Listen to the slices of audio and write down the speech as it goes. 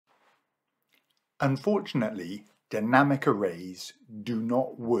Unfortunately, dynamic arrays do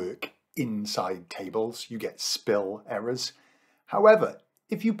not work inside tables. You get spill errors. However,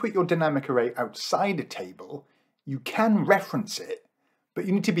 if you put your dynamic array outside a table, you can reference it, but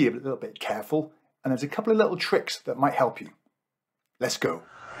you need to be a little bit careful, and there's a couple of little tricks that might help you. Let's go.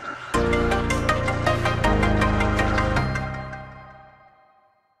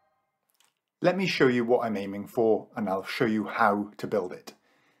 Let me show you what I'm aiming for, and I'll show you how to build it.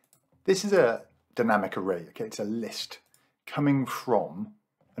 This is a dynamic array, okay? It's a list coming from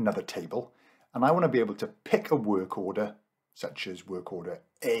another table, and I want to be able to pick a work order, such as work order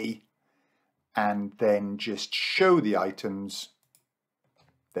A, and then just show the items.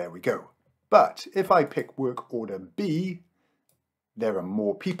 There we go. But if I pick work order B, there are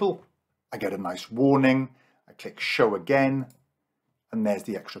more people. I get a nice warning. I click show again, and there's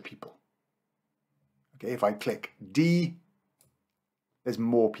the extra people. Okay, if I click D, there's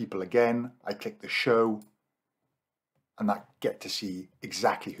more people again. I click the show, and I get to see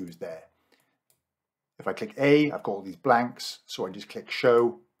exactly who's there. If I click A, I've got all these blanks, so I just click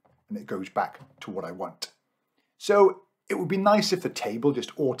show, and it goes back to what I want. So it would be nice if the table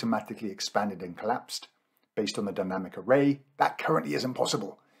just automatically expanded and collapsed based on the dynamic array. That currently isn't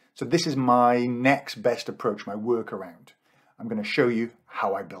possible. So this is my next best approach, my workaround. I'm going to show you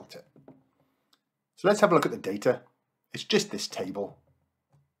how I built it. So let's have a look at the data. It's just this table.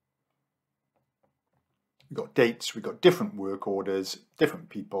 We've got dates, we've got different work orders, different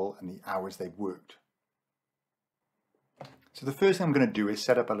people, and the hours they've worked. So the first thing I'm going to do is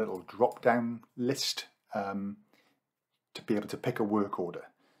set up a little drop-down list to be able to pick a work order.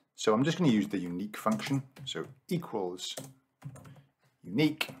 So I'm just going to use the unique function. So equals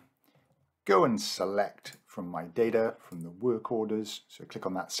unique. Go and select from my data from the work orders. So click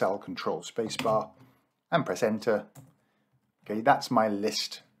on that cell, control spacebar, and press enter. Okay, that's my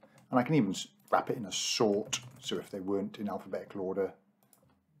list. And I can even wrap it in a sort. So if they weren't in alphabetical order,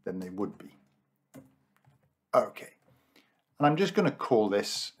 then they would be. Okay. And I'm just going to call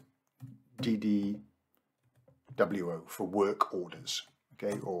this DDWO for work orders,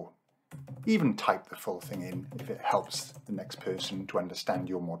 okay? Or even type the full thing in if it helps the next person to understand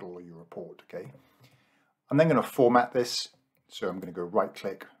your model or your report, okay? I'm then going to format this. So I'm going to go right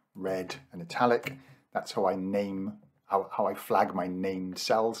click, red and italic. That's how I name, how I flag my named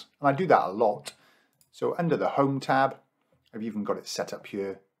cells. And I do that a lot. So under the home tab, I've even got it set up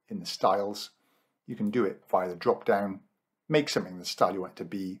here in the styles. You can do it via the drop down. Make something the style you want it to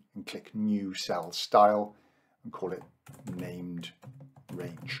be and click new cell style and call it named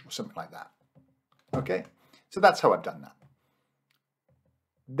range or something like that. Okay, so that's how I've done that.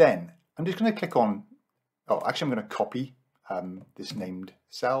 Then I'm just going to click on, oh, actually I'm going to copy this named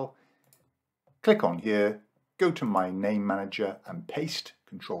cell. Click on here, go to my name manager and paste,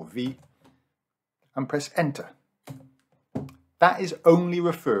 Control V, and press enter. That is only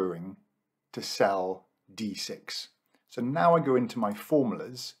referring to cell D6. So now I go into my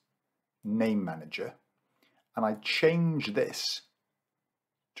formulas, name manager, and I change this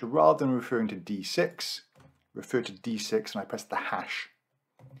to, rather than referring to D6, refer to D6 and I press the hash.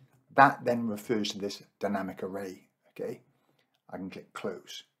 That then refers to this dynamic array, okay? I can click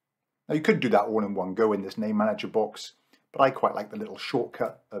close. Now you could do that all in one go in this name manager box, but I quite like the little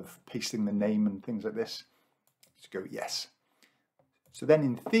shortcut of pasting the name and things like this. Just go yes. So then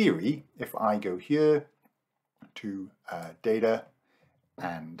in theory, if I go here, to data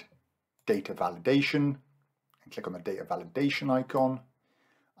and data validation and click on the data validation icon,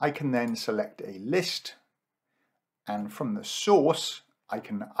 I can then select a list, and from the source I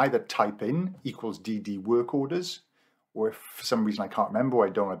can either type in equals DD work orders, or if for some reason I can't remember or I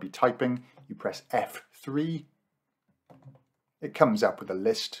don't want to be typing, you press F3. It comes up with a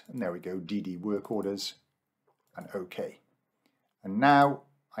list, and there we go, DD work orders, and OK. And now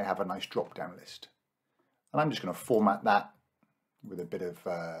I have a nice drop down list. And I'm just going to format that with a bit of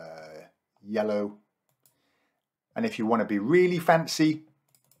yellow. And if you want to be really fancy,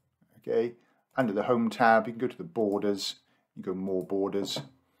 okay, under the home tab, you can go to the borders, you go more borders,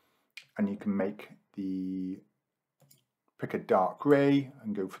 and you can make pick a dark grey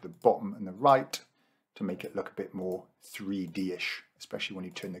and go for the bottom and the right to make it look a bit more 3D-ish, especially when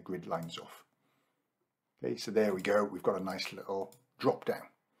you turn the grid lines off. Okay, so there we go. We've got a nice little drop down.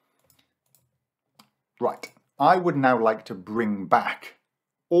 Right, I would now like to bring back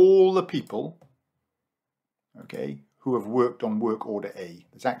all the people, okay, who have worked on work order A.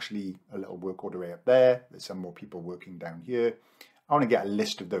 There's actually a little work order A up there. There's some more people working down here. I want to get a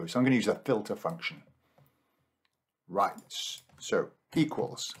list of those. So I'm going to use a filter function. Right, so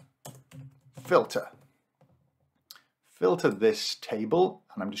equals filter filter this table,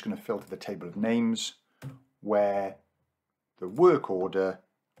 and I'm just going to filter the table of names where the work order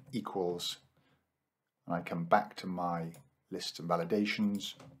equals, and I come back to my lists and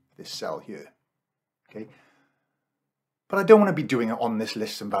validations, this cell here. Okay, but I don't want to be doing it on this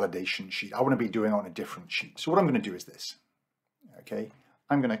list and validation sheet. I want to be doing it on a different sheet. So what I'm going to do is this. Okay,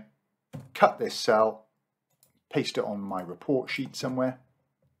 I'm going to cut this cell, paste it on my report sheet somewhere.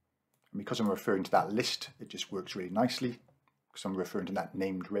 And because I'm referring to that list, it just works really nicely. Because I'm referring to that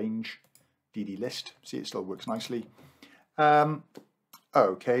named range, DD list. See, it still works nicely.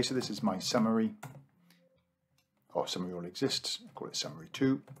 Okay, so this is my summary. Oh, summary all exists. I'll call it summary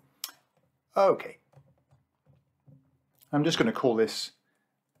 2. Okay. I'm just going to call this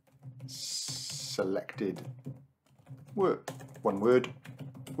selected work, one word,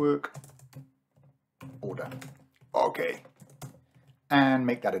 work order. Okay. And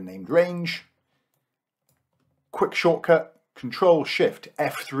make that a named range. Quick shortcut, Control Shift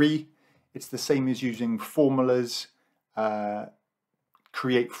F3. It's the same as using formulas,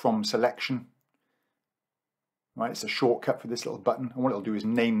 create from selection. Right, it's a shortcut for this little button, and what it'll do is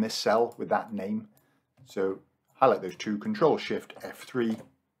name this cell with that name. So highlight those two, Control Shift F3,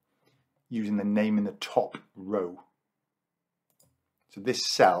 using the name in the top row. So this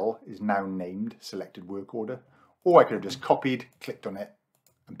cell is now named selected work order, or I could have just copied, clicked on it,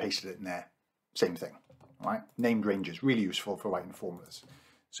 and pasted it in there. Same thing. Right? Named range is really useful for writing formulas.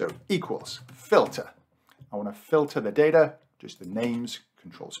 So equals filter. I want to filter the data, just the names,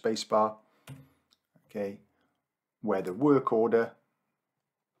 Control spacebar. Okay. Where the work order,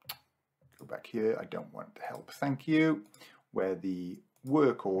 go back here, I don't want help, thank you. Where the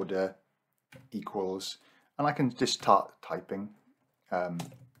work order equals, and I can just start typing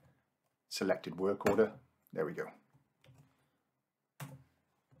selected work order. There we go.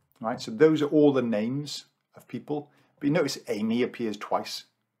 Right, so those are all the names of people. But you notice Amy appears twice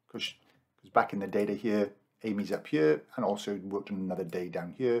because back in the data here, Amy's up here and also worked on another day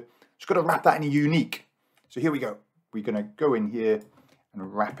down here. Just got to wrap that in a unique. So here we go. We're going to go in here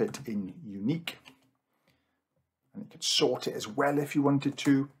and wrap it in unique. And you could sort it as well if you wanted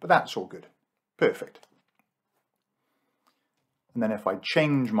to, but that's all good. Perfect. And then if I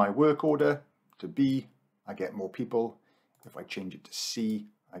change my work order to B, I get more people. If I change it to C,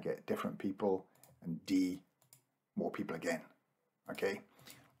 I get different people, and D, more people again. Okay,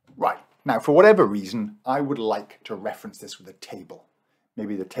 right. Now, for whatever reason, I would like to reference this with a table.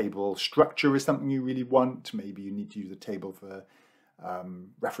 Maybe the table structure is something you really want. Maybe you need to use the table for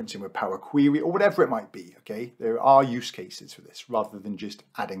referencing with Power Query or whatever it might be. Okay, there are use cases for this rather than just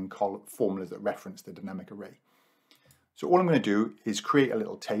adding formulas that reference the dynamic array. So all I'm going to do is create a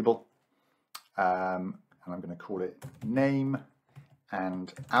little table, and I'm going to call it name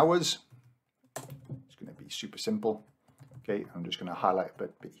and hours. It's going to be super simple. Okay, I'm just going to highlight a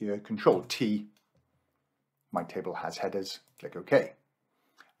bit here. Control T. My table has headers. Click OK.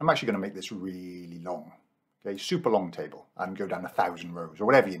 I'm actually going to make this really long. Okay, super long table, and go down 1,000 rows or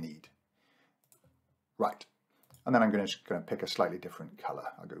whatever you need. Right, and then I'm going to pick a slightly different color.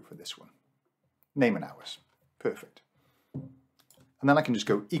 I'll go for this one. Name and hours. Perfect. And then I can just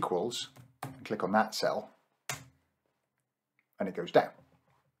go equals and click on that cell, and it goes down.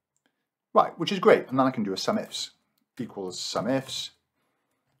 Right, which is great. And then I can do a sum ifs. Equals sum ifs.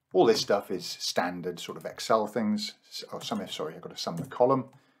 All this stuff is standard sort of Excel things. Oh, sum ifs, sorry, I've got to sum the column.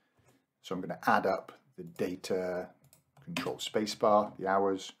 So I'm going to add up the data, Control spacebar, the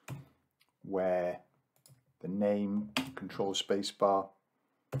hours, where the name, Control spacebar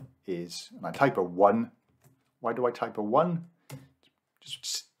is, and I type a 1. Why do I type a 1?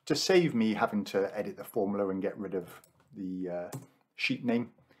 Just to save me having to edit the formula and get rid of the sheet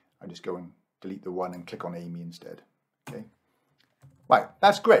name. I just go and delete the 1 and click on Amy instead. Okay, right,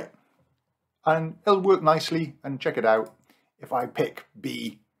 that's great. And it'll work nicely, and check it out. If I pick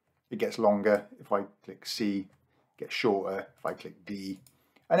B, it gets longer. If I click C, it gets shorter. If I click D,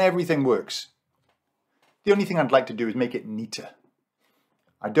 and everything works. The only thing I'd like to do is make it neater.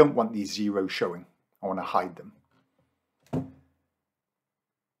 I don't want these zeros showing. I want to hide them.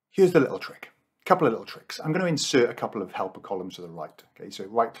 Here's the little trick. A couple of little tricks. I'm going to insert a couple of helper columns to the right. Okay, so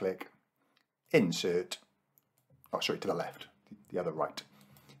right click, insert, oh sorry, to the left, the other right.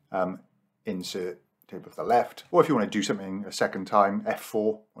 Insert table to the left, or if you want to do something a second time,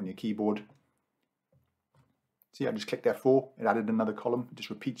 F4 on your keyboard. See, I just clicked F4, it added another column. It just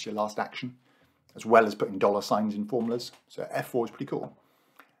repeats your last action, as well as putting $signs in formulas. So F4 is pretty cool.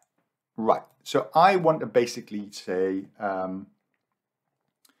 Right, so I want to basically say,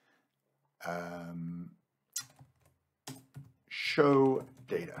 show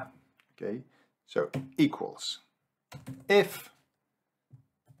data. Okay, so equals, if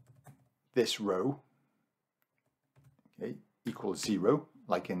this row, okay, equals 0,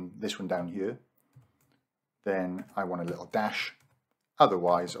 like in this one down here, then I want a little dash.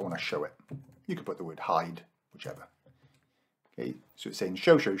 Otherwise, I want to show it. You could put the word hide, whichever. Okay, so it's saying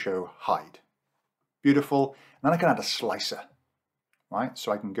show, show, show, hide. Beautiful. And then I can add a slicer, right?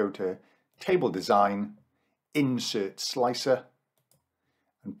 So I can go to Table Design, Insert Slicer,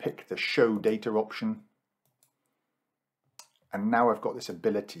 and pick the Show Data option. And now I've got this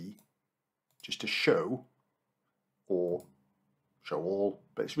ability just to show or show all,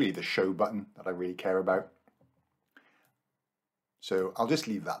 but it's really the show button that I really care about. So I'll just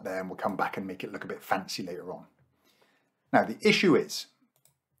leave that there and we'll come back and make it look a bit fancy later on. Now the issue is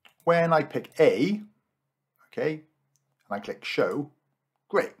when I pick A, okay, and I click show,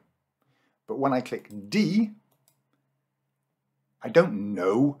 great. But when I click D, I don't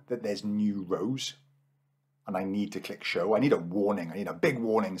know that there's new rows and I need to click show. I need a warning. I need a big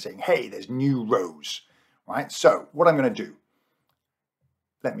warning saying, hey, there's new rows, right? So what I'm going to do,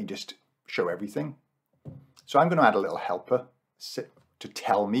 let me just show everything. So I'm going to add a little helper to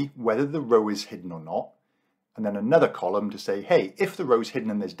tell me whether the row is hidden or not. And then another column to say, hey, if the row is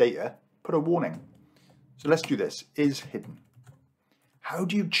hidden and there's data, put a warning. So let's do this, is hidden. How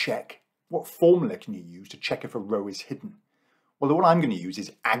do you check? What formula can you use to check if a row is hidden? Well, the one I'm going to use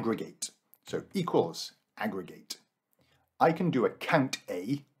is aggregate. So equals aggregate. I can do a count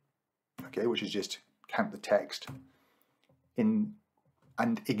A, okay, which is just count the text, and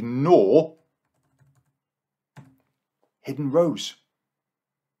ignore hidden rows,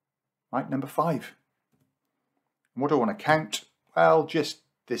 right? Number 5. And what do I want to count? Well, just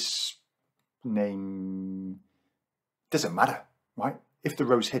this name. Doesn't matter, right? If the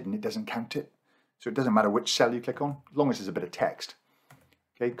row's hidden, it doesn't count it. So it doesn't matter which cell you click on, as long as there's a bit of text.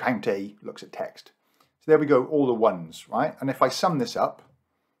 Okay, count A looks at text. So there we go, all the ones, right? And if I sum this up,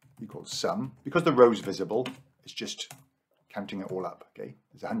 equals sum, because the row's visible, it's just counting it all up, okay?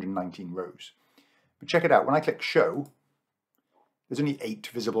 There's 119 rows. But check it out, when I click show, there's only 8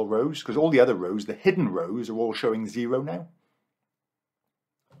 visible rows, because all the other rows, the hidden rows, are all showing 0 now.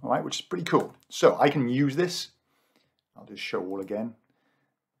 All right, which is pretty cool. So I can use this. I'll just show all again.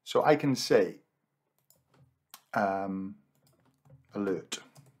 So I can say alert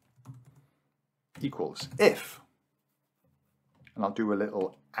equals if, and I'll do a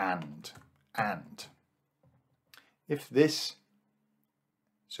little and. If this,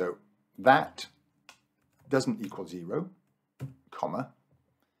 so that doesn't equal 0, comma,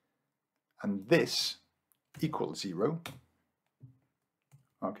 and this equals 0.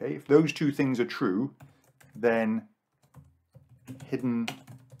 Okay, if those two things are true, then hidden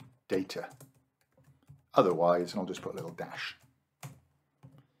data. Otherwise, and I'll just put a little dash.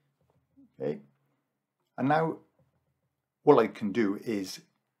 Okay, and now what I can do is,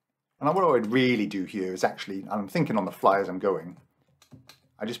 and what I would really do here is actually, I'm thinking on the fly as I'm going,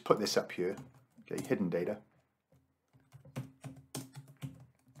 I just put this up here, okay, hidden data.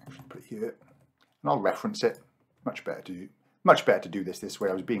 Actually put it here, and I'll reference it. Much better to do this way.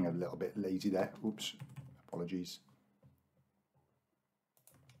 I was being a little bit lazy there. Oops, apologies.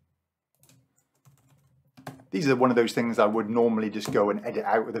 These are one of those things I would normally just go and edit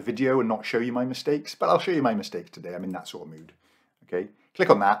out of the video and not show you my mistakes, but I'll show you my mistakes today. I'm in that sort of mood. Okay, click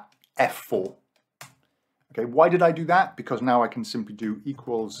on that, F4. Okay, why did I do that? Because now I can simply do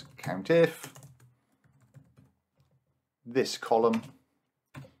equals count if this column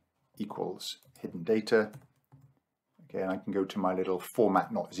equals hidden data. Okay, and I can go to my little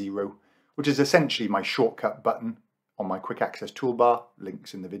format not 0, which is essentially my shortcut button on my quick access toolbar,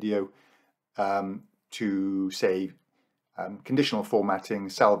 links in the video, to say conditional formatting,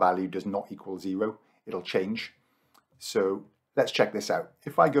 cell value does not equal 0. It'll change. So let's check this out.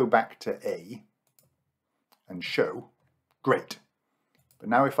 If I go back to A and show, great. But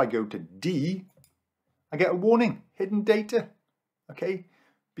now if I go to D, I get a warning, hidden data, okay?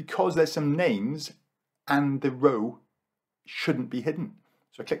 Because there's some names and the row shouldn't be hidden.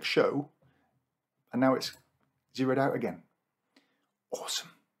 So I click show, and now it's zeroed out again. Awesome,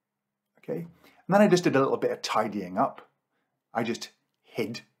 okay? And then I just did a little bit of tidying up. I just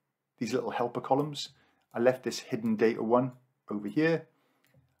hid these little helper columns. I left this hidden data one over here.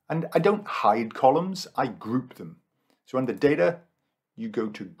 And I don't hide columns, I group them. So under data, you go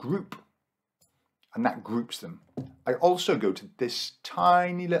to group, and that groups them. I also go to this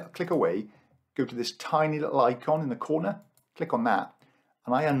tiny little, click away, go to this tiny little icon in the corner, click on that,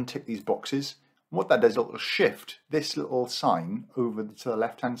 and I untick these boxes. And what that does, it'll shift this little sign over to the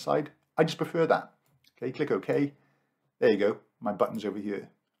left-hand side. I just prefer that. Okay, click OK. There you go. My button's over here.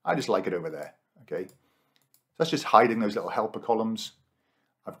 I just like it over there. Okay. that's just hiding those little helper columns.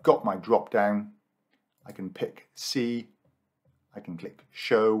 I've got my drop down. I can pick C. I can click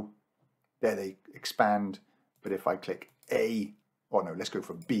show. There they expand. But if I click A, oh no, let's go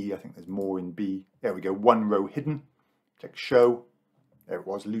for B. I think there's more in B. There we go, one row hidden. Click show. There it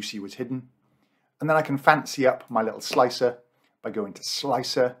was, Lucy was hidden. And then I can fancy up my little slicer by going to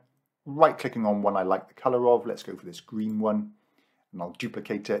slicer, right clicking on one I like the color of. Let's go for this green one, and I'll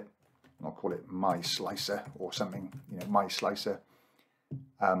duplicate it, and I'll call it my slicer or something, you know, my slicer.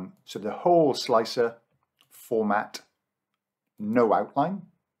 So the whole slicer, format, no outline.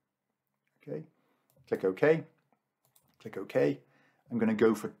 Okay, click OK, click OK. I'm going to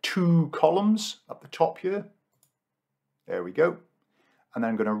go for 2 columns up the top here. There we go. And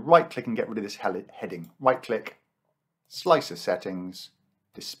then I'm going to right click and get rid of this heading. Right click, slicer settings,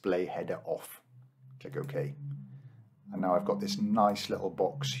 display header off. Click OK. And now I've got this nice little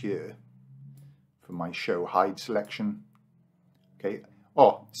box here for my show hide selection. Okay.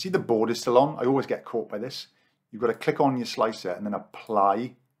 Oh, see the border still on? I always get caught by this. You've got to click on your slicer and then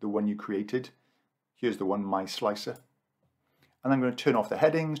apply the one you created. Here's the one, my slicer. And I'm going to turn off the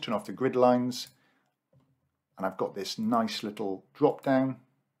headings, turn off the grid lines. And I've got this nice little drop down.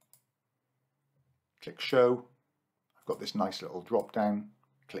 Click show. I've got this nice little drop down.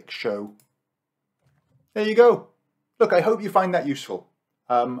 Click show. There you go. Look, I hope you find that useful.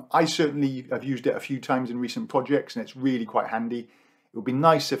 I certainly have used it a few times in recent projects and it's really quite handy. It would be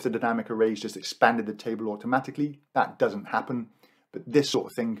nice if the dynamic arrays just expanded the table automatically. That doesn't happen, but this sort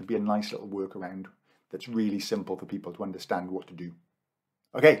of thing could be a nice little workaround that's really simple for people to understand what to do.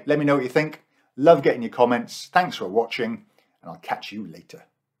 Okay, let me know what you think. Love getting your comments. Thanks for watching, and I'll catch you later.